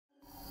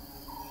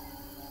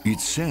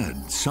It's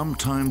said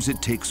sometimes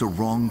it takes a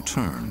wrong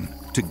turn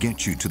to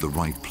get you to the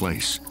right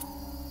place.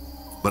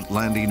 But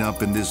landing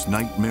up in this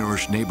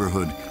nightmarish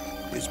neighborhood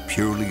is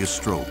purely a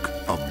stroke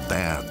of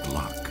bad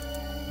luck.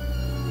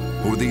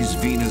 For these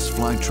Venus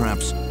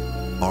flytraps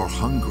are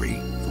hungry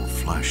for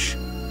flesh.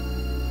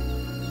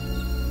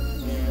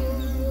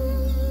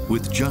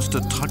 With just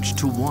a touch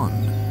to one,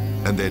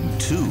 and then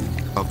two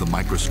of the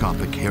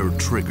microscopic haired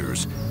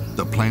triggers,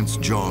 the plant's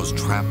jaws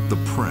trap the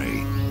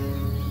prey,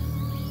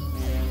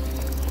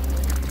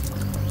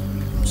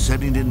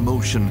 setting in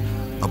motion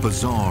a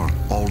bizarre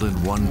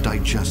all-in-one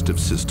digestive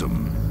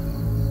system.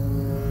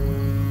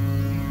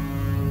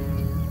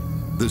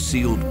 The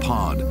sealed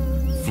pod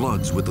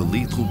floods with a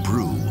lethal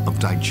brew of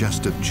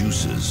digestive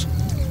juices.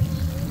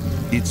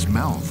 Its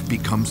mouth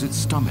becomes its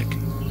stomach,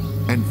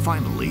 and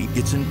finally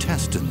its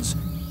intestines,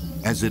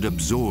 as it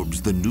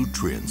absorbs the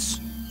nutrients.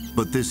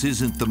 But this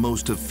isn't the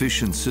most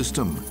efficient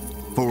system,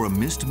 for a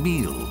missed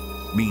meal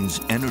means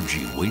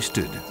energy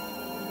wasted.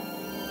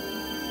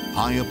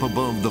 High up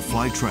above the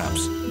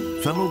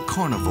flytraps, fellow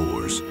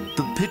carnivores,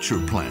 the pitcher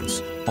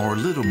plants, are a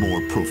little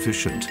more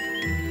proficient.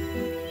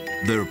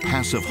 They're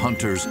passive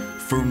hunters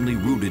firmly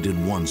rooted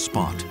in one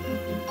spot.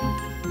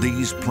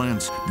 These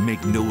plants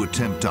make no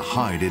attempt to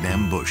hide in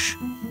ambush.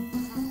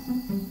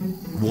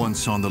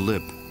 Once on the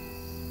lip,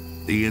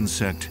 the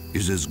insect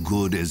is as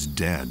good as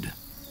dead.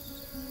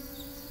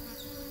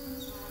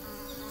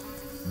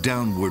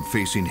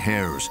 Downward-facing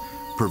hairs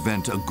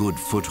prevent a good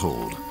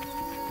foothold.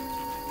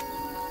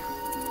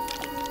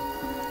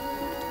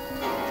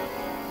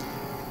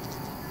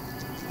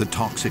 The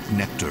toxic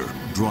nectar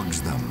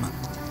drugs them.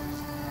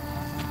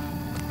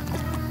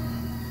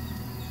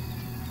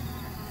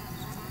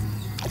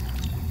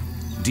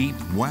 Deep,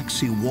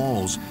 waxy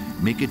walls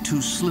make it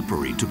too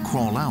slippery to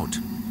crawl out.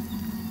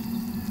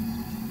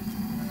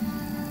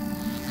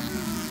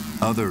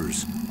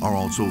 Others are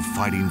also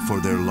fighting for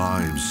their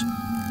lives.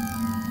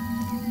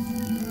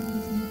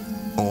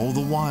 All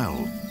the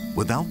while,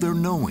 without their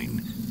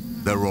knowing,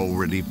 they're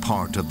already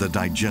part of the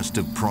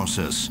digestive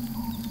process.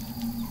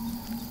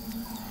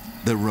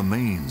 Their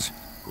remains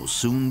will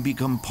soon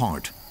become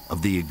part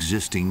of the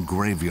existing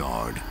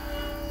graveyard.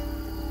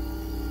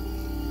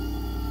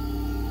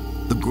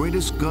 The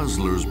greatest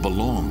guzzlers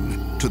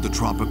belong to the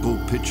tropical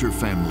pitcher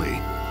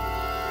family.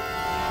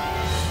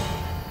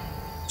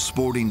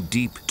 Sporting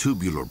deep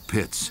tubular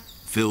pits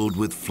filled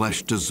with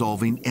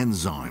flesh-dissolving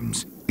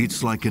enzymes,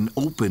 it's like an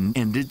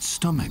open-ended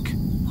stomach.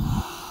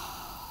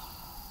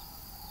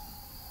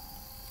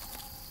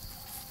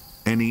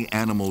 Any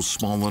animal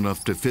small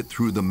enough to fit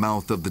through the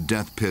mouth of the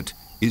death pit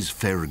is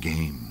fair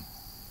game.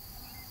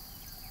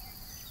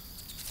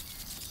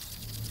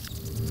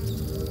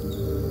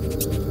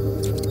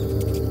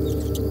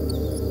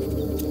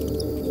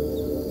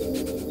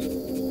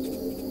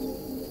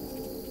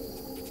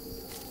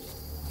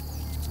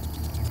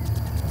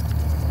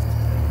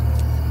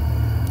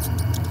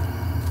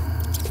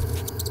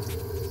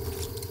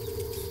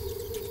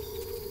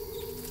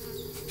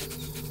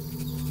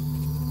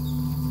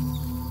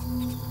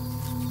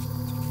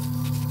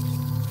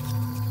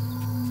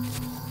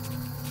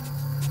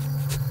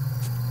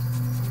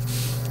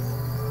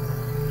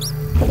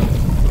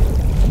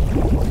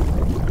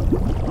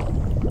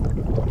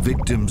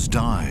 Victims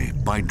die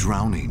by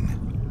drowning,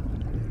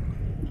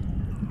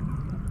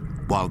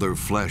 while their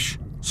flesh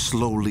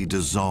slowly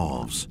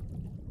dissolves.